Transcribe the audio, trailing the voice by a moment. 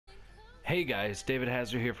Hey guys, David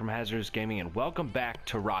Hazard here from Hazardous Gaming, and welcome back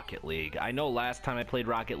to Rocket League. I know last time I played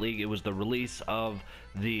Rocket League, it was the release of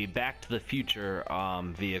the Back to the Future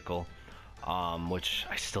vehicle, which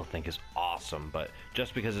I still think is awesome, but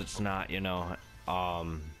just because it's not, you know,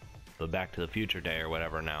 the Back to the Future day or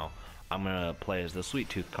whatever now, I'm gonna play as the Sweet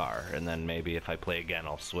Tooth car, and then maybe if I play again,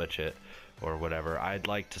 I'll switch it or whatever. I'd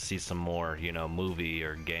like to see some more, you know, movie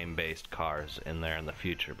or game-based cars in there in the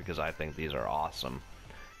future because I think these are awesome.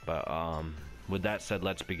 But with that said,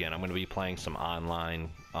 let's begin. I'm going to be playing some online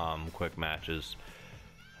quick matches.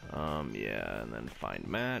 Yeah, and then find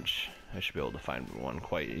match. I should be able to find one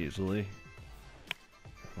quite easily.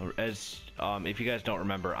 As if you guys don't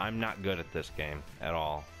remember, I'm not good at this game at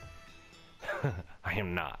all. I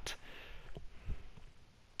am not.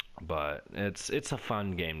 But it's a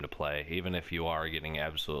fun game to play, even if you are getting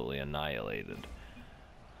absolutely annihilated.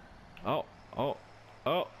 Oh.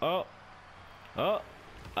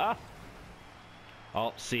 Ah!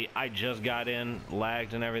 Oh, see, I just got in,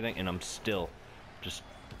 lagged and everything, and I'm still just...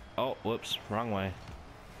 Oh, whoops, wrong way.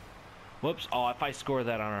 Whoops, oh, if I score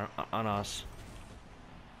that on us...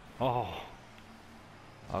 Oh.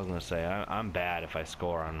 I was gonna say, I'm bad if I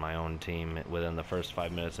score on my own team within the first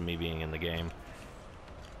 5 minutes of me being in the game.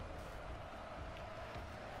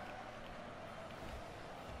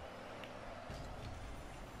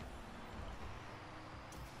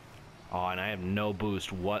 Oh, and I have no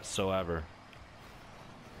boost whatsoever.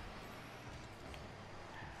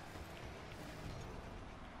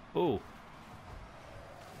 Ooh.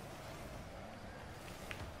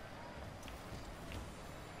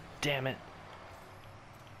 Damn it.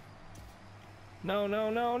 No.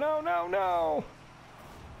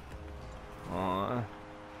 Aw.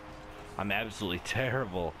 I'm absolutely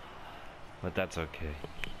terrible. But that's okay.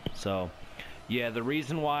 So... yeah, the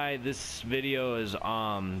reason why this video is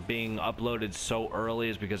being uploaded so early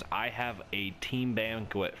is because I have a team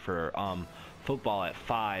banquet for football at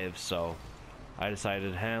 5, so I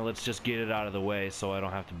decided, hey, let's just get it out of the way so I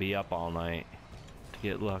don't have to be up all night to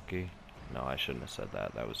get lucky. No, I shouldn't have said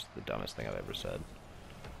that. That was the dumbest thing I've ever said.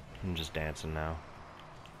 I'm just dancing now.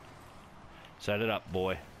 Set it up,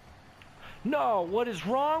 boy. No, what is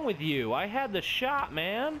wrong with you? I had the shot,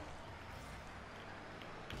 man.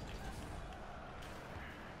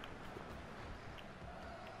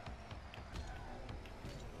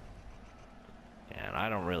 And I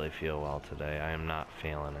don't really feel well today. I am not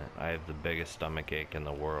feeling it. I have the biggest stomach ache in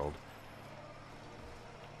the world.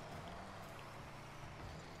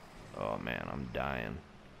 Oh man, I'm dying.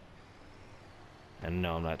 And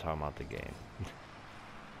no, I'm not talking about the game.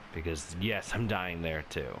 Because yes, I'm dying there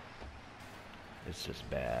too. It's just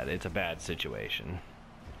bad. It's a bad situation.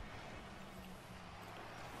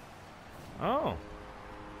 Oh.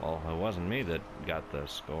 Well, it wasn't me that got the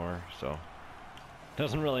score, so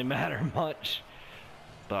doesn't really matter much.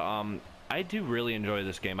 But I do really enjoy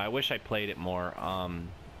this game. I wish I played it more.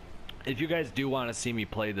 If you guys do want to see me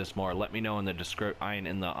play this more, let me know in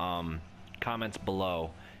the comments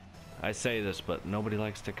below. I say this, but nobody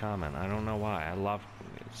likes to comment. I don't know why. I love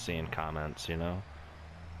seeing comments, you know.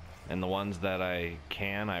 And the ones that I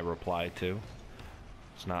can, I reply to.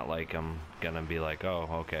 It's not like I'm gonna be like, oh,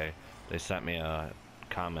 okay, they sent me a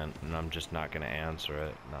comment and I'm just not gonna answer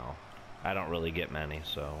it. No, I don't really get many,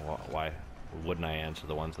 so why wouldn't I answer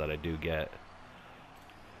the ones that I do get?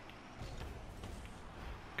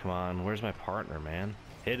 Come on, where's my partner, man?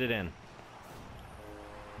 Hit it in.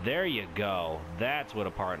 There you go. That's what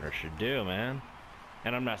a partner should do, man.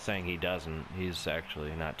 And I'm not saying he doesn't. He's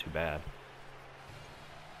actually not too bad.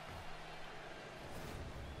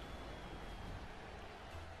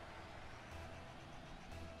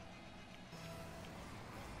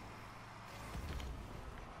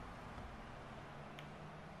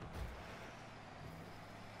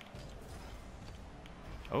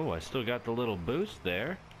 Oh, I still got the little boost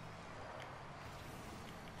there.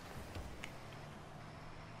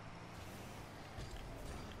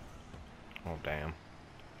 Oh, damn.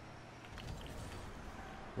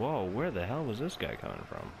 Whoa, where the hell was this guy coming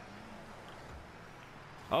from?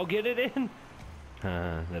 Oh, get it in!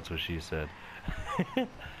 That's what she said. Yeah,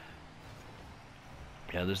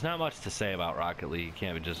 there's not much to say about Rocket League. You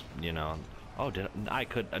can't just, you know... Oh, no,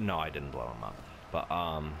 I didn't blow him up. But,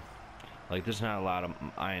 like, there's not a lot of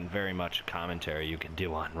very much commentary you can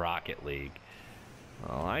do on Rocket League.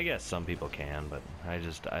 Well, I guess some people can, but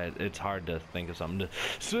it's hard to think of something to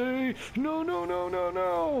say.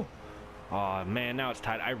 No. Oh man, now it's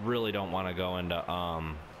tied. I really don't want to go into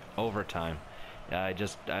overtime. I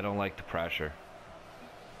don't like the pressure.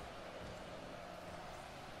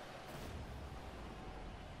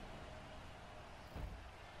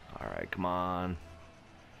 All right, come on.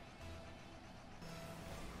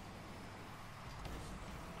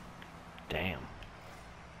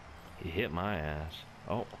 You hit my ass.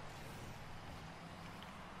 Oh.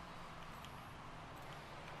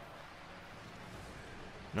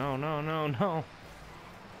 No, no, no, no.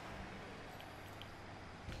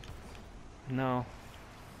 No.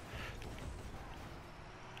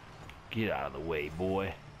 Get out of the way,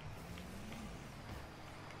 boy.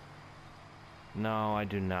 No, I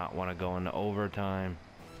do not want to go into overtime.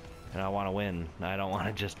 And I want to win. I don't want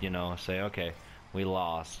to just, you know, say, okay, we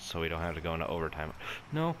lost, so we don't have to go into overtime.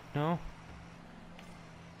 No, no.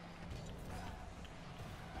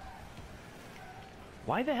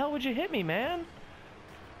 Why the hell would you hit me, man?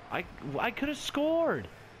 I could have scored.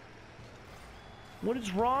 What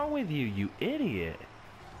is wrong with you, you idiot?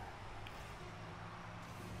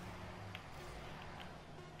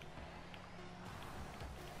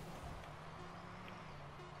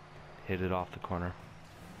 Hit it off the corner.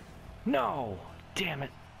 No! Damn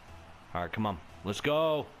it. Alright, come on. Let's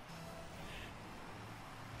go.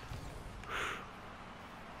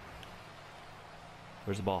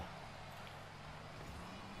 Where's the ball?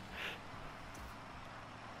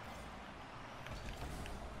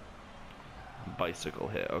 Bicycle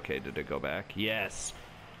hit. Okay, did it go back? Yes.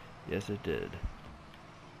 Yes, it did.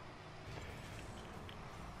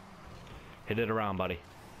 Hit it around, buddy.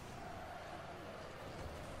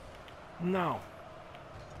 No.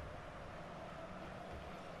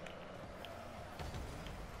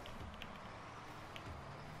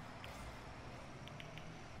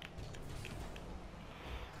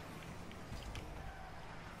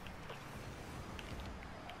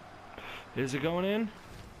 Is it going in?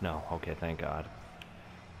 No. Okay, thank God.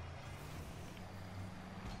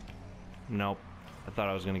 Nope. I thought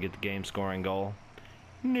I was going to get the game scoring goal.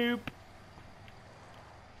 Nope.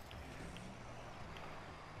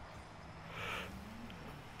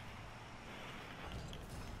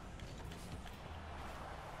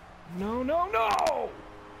 No, no, no!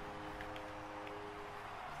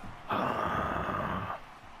 I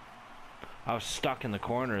was stuck in the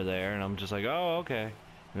corner there, and I'm just like, oh, okay.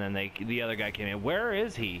 And then the other guy came in. Where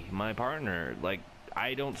is he, my partner? Like,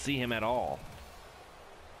 I don't see him at all.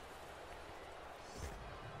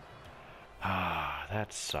 Ah,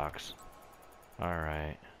 that sucks.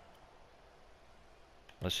 Alright.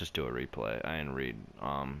 Let's just do a replay. I didn't read,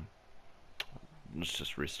 let's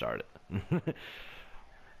just restart it.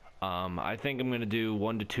 I think I'm going to do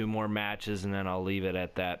 1 to 2 more matches, and then I'll leave it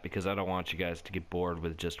at that, because I don't want you guys to get bored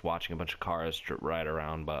with just watching a bunch of cars ride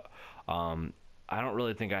around, but, I don't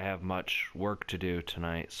really think I have much work to do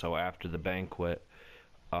tonight, so after the banquet,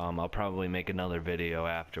 I'll probably make another video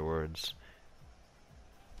afterwards.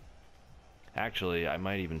 Actually, I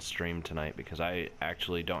might even stream tonight, because I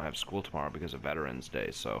actually don't have school tomorrow because of Veterans Day,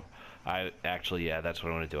 so yeah, that's what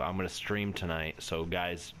I'm going to do. I'm going to stream tonight, so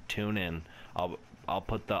guys, tune in. I'll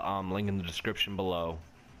put the link in the description below.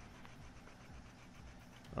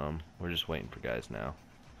 We're just waiting for guys now.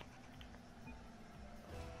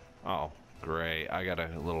 Oh, great. I got a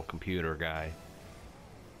little computer guy.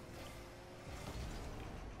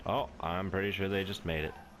 Oh, I'm pretty sure they just made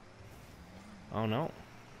it. Oh, no.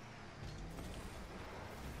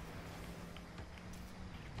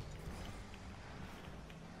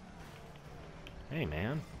 Hey,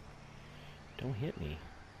 man. Don't hit me.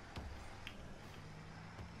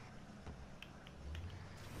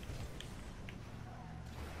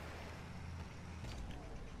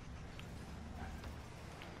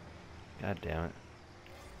 God damn it.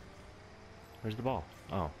 Where's the ball?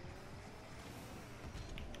 Oh.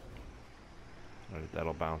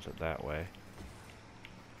 That'll bounce it that way.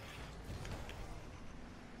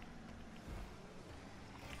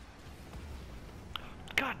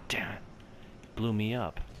 God damn it. Blew me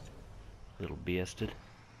up. Little beasted.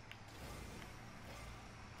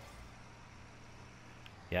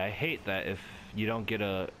 Yeah, I hate that if you don't get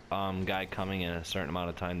a guy coming in a certain amount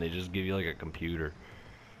of time, they just give you like a computer.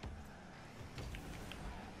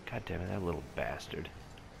 God damn it, that little bastard.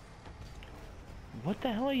 What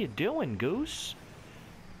the hell are you doing, Goose?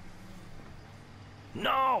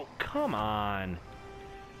 No! Come on!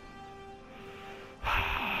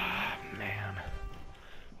 Man.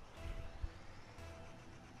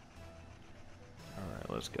 Alright,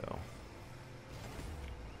 let's go.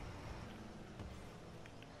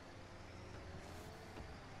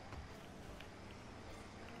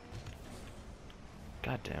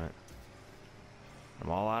 God damn it. I'm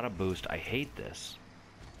all out of boost. I hate this.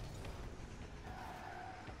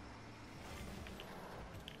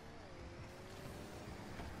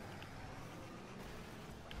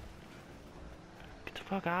 Get the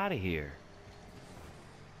fuck out of here.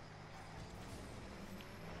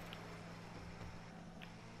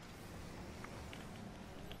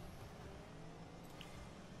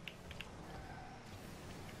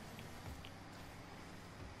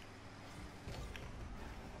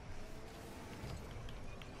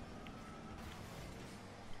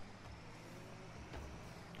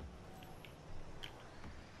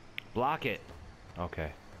 Block it.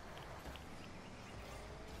 Okay.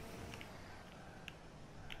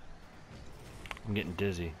 I'm getting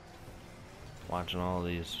dizzy. Watching all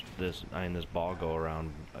this ball go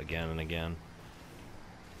around again and again.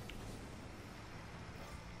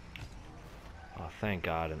 Oh, thank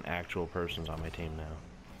God, an actual person's on my team now.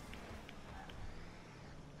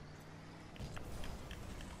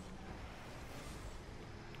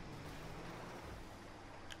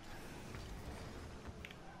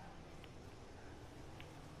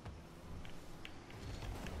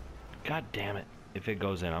 God damn it. If it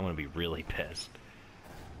goes in, I'm gonna be really pissed.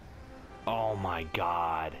 Oh my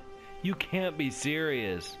God. You can't be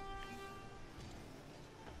serious.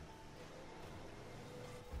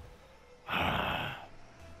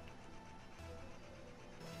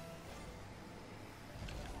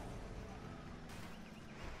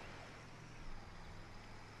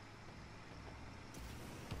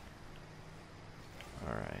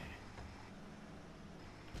 Alright.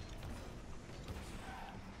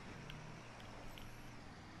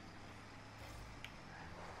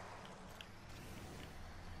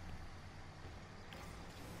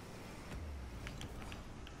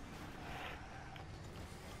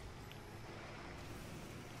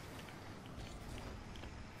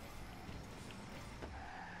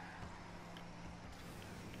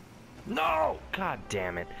 No! God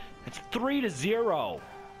damn it. It's 3-0.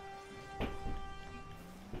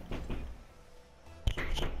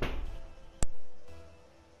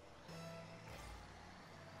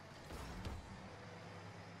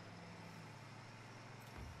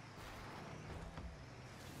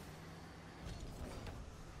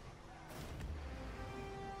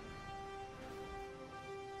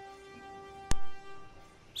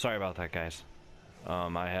 Sorry about that, guys.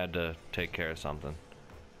 I had to take care of something.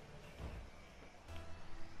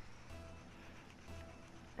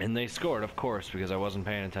 And they scored, of course, because I wasn't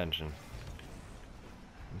paying attention.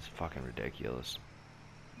 It's fucking ridiculous.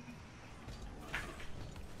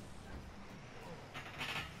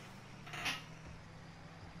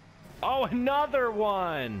 Oh, another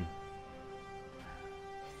one!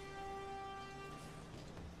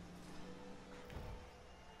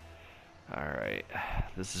 Alright.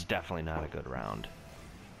 This is definitely not a good round.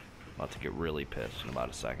 I'm about to get really pissed in about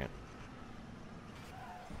a second.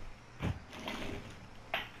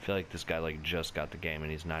 I feel like this guy like just got the game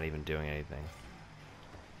and he's not even doing anything.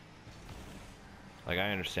 Like,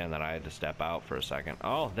 I understand that I had to step out for a second.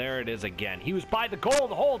 Oh, there it is again. He was by the goal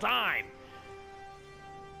the whole time!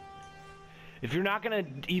 If you're not gonna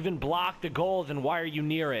even block the goal, then why are you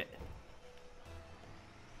near it?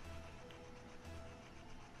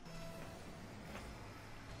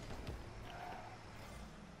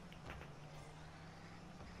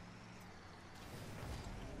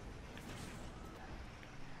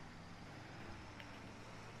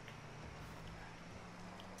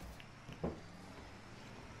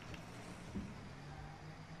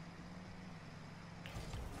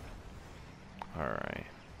 Alright.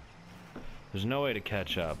 There's no way to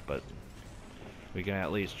catch up, but we can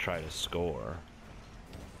at least try to score.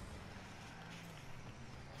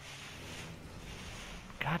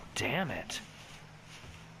 God damn it.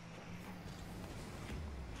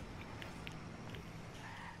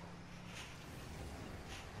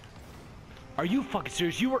 Are you fucking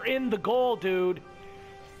serious? You were in the goal, dude.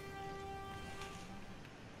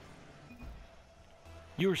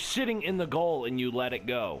 You were sitting in the goal and you let it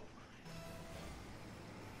go.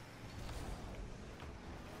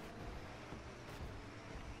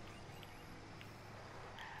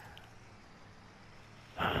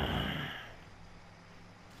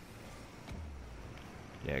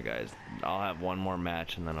 Yeah, guys, I'll have one more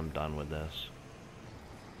match and then I'm done with this.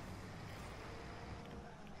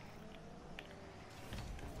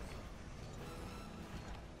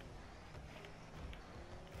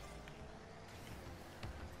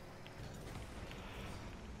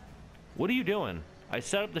 What are you doing? I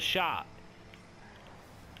set up the shot.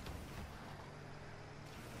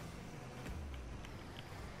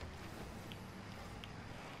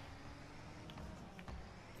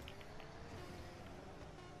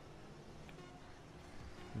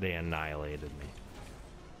 They annihilated me.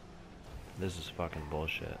 This is fucking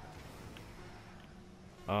bullshit.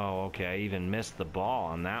 Oh, okay, I even missed the ball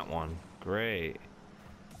on that one. Great.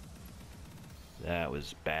 That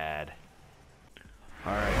was bad.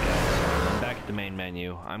 Alright, guys, I'm back at the main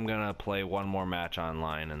menu. I'm gonna play one more match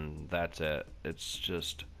online, and that's it. It's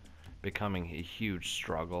just becoming a huge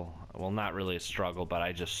struggle. Well, not really a struggle, but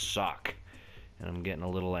I just suck. And I'm getting a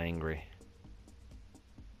little angry.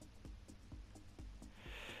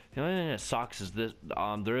 The only thing that sucks is this.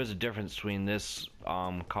 There is a difference between this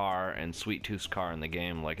car and Sweet Tooth's car in the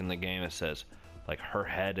game. Like in the game, it says like her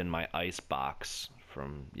head in my ice box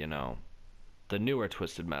from the newer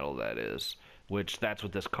Twisted Metal, that is, which that's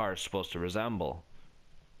what this car is supposed to resemble,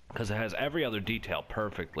 because it has every other detail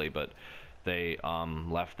perfectly, but they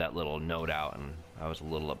left that little note out, and I was a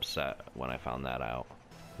little upset when I found that out.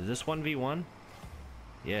 Is this 1v1?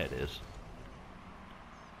 Yeah, it is.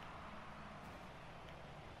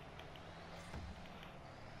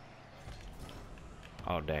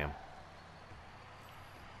 Oh, damn.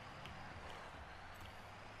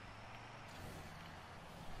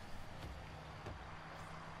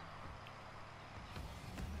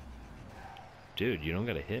 Dude, you don't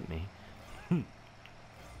gotta hit me.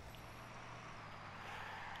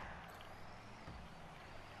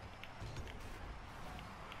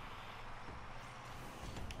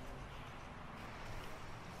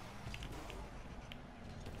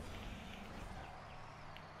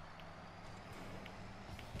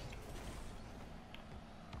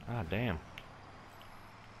 Ah, damn.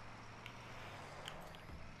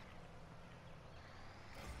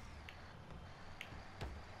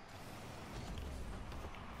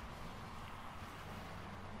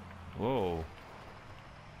 Whoa.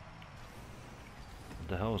 What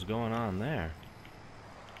the hell is going on there?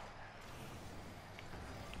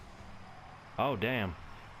 Oh, damn.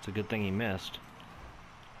 It's a good thing he missed.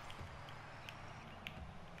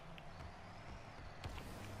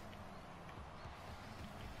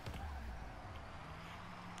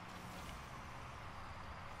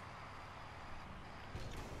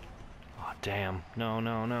 Oh, damn. No,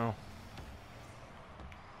 no, no.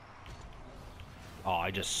 Oh,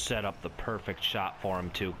 I just set up the perfect shot for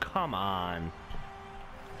him, too. Come on.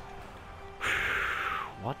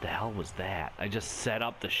 What the hell was that? I just set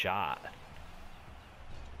up the shot.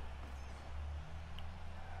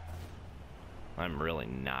 I'm really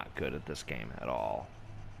not good at this game at all.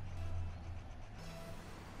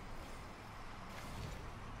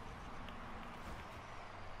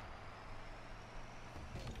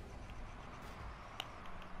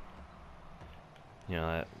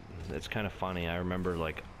 It's kind of funny. I remember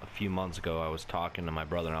like a few months ago I was talking to my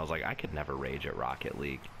brother and I was like, I could never rage at Rocket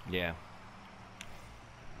League. Yeah.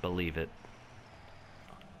 Believe it.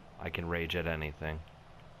 I can rage at anything.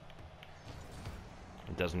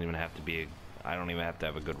 It doesn't even have to be I don't even have to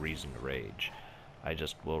have a good reason to rage. I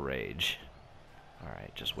just will rage.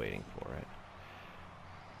 Alright, just waiting for it.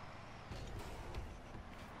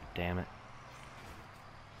 Damn it.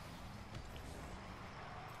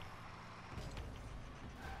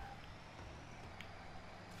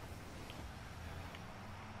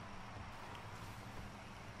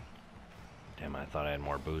 Damn, I thought I had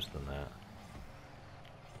more boost than that.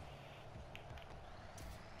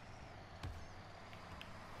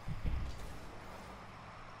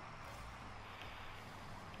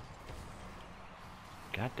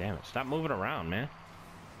 God damn it. Stop moving around, man.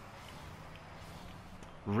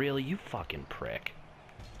 Really? You fucking prick.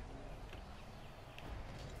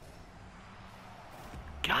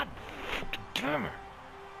 God damn it.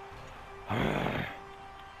 I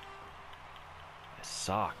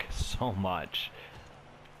suck so much.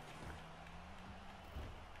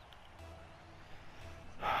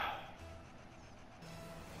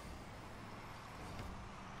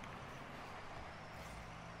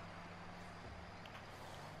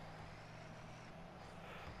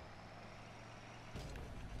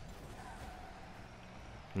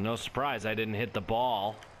 No surprise I didn't hit the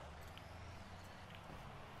ball.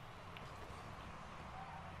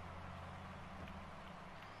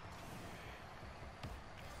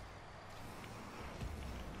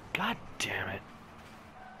 God damn it.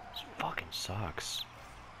 This fucking sucks.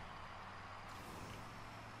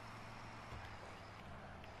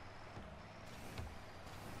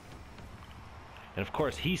 And of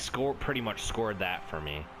course he pretty much scored that for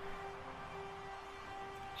me.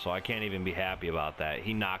 So I can't even be happy about that.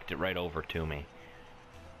 He knocked it right over to me.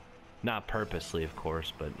 Not purposely, of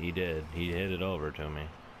course, but he did. He hit it over to me.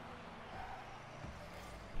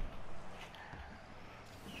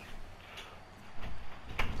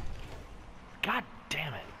 God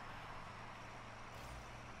damn it.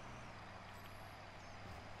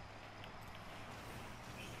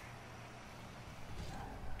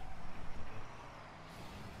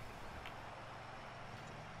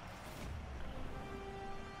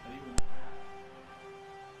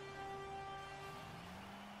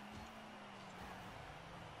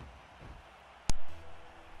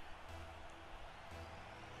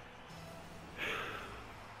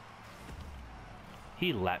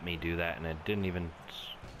 He let me do that, and it didn't even...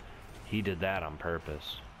 He did that on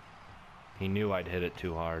purpose. He knew I'd hit it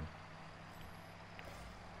too hard.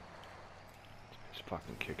 He's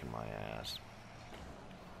fucking kicking my ass.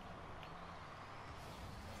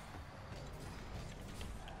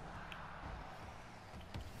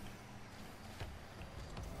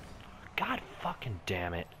 God fucking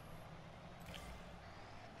damn it.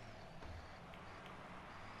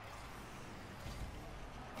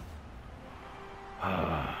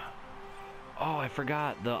 Oh, I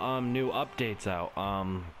forgot the new update's out.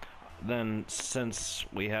 Then since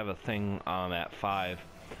we have a thing at 5,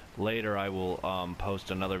 later I will post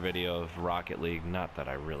another video of Rocket League. Not that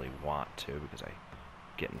I really want to, because I'm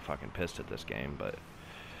getting fucking pissed at this game, but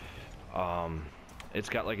it's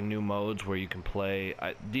got like new modes where you can play.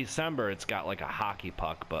 December it's got like a hockey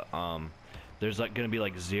puck, but there's like gonna be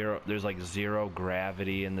like zero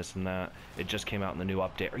gravity and this and that. It just came out in the new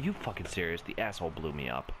update. Are you fucking serious? The asshole blew me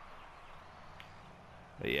up.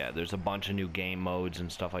 But yeah, there's a bunch of new game modes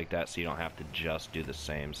and stuff like that, so you don't have to just do the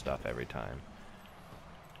same stuff every time.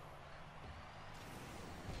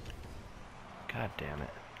 God damn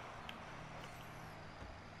it.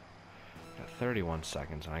 Got 31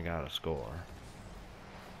 seconds and I got a score.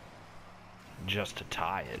 Just to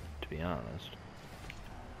tie it, to be honest.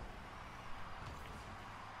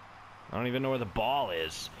 I don't even know where the ball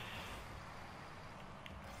is.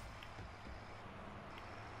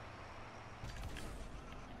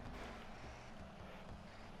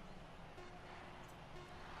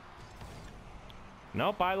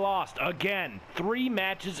 Nope, I lost. Again. 3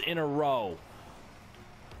 matches in a row.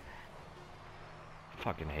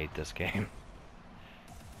 Fucking hate this game.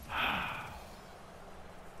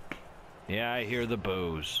 Yeah, I hear the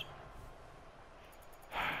boos.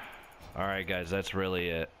 Alright guys, that's really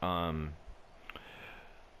it.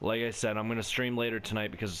 Like I said, I'm gonna stream later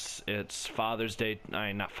tonight because it's Father's Day.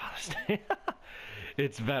 Not Father's Day.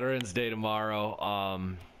 It's Veterans Day tomorrow.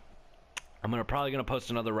 I'm probably gonna post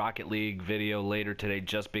another Rocket League video later today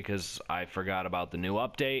just because I forgot about the new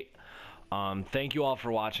update. Thank you all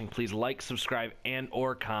for watching. Please like, subscribe, and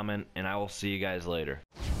or comment, and I will see you guys later.